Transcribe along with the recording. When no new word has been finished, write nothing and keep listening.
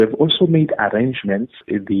We've also made arrangements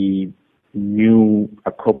with the new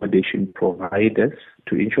accommodation providers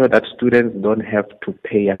to ensure that students don't have to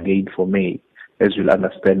pay again for May. As you'll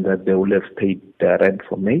understand that they will have paid their rent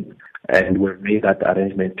for May, and we've made that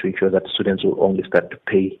arrangement to ensure that students will only start to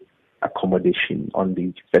pay accommodation on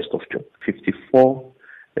the 1st of June. 54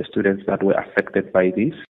 students that were affected by this.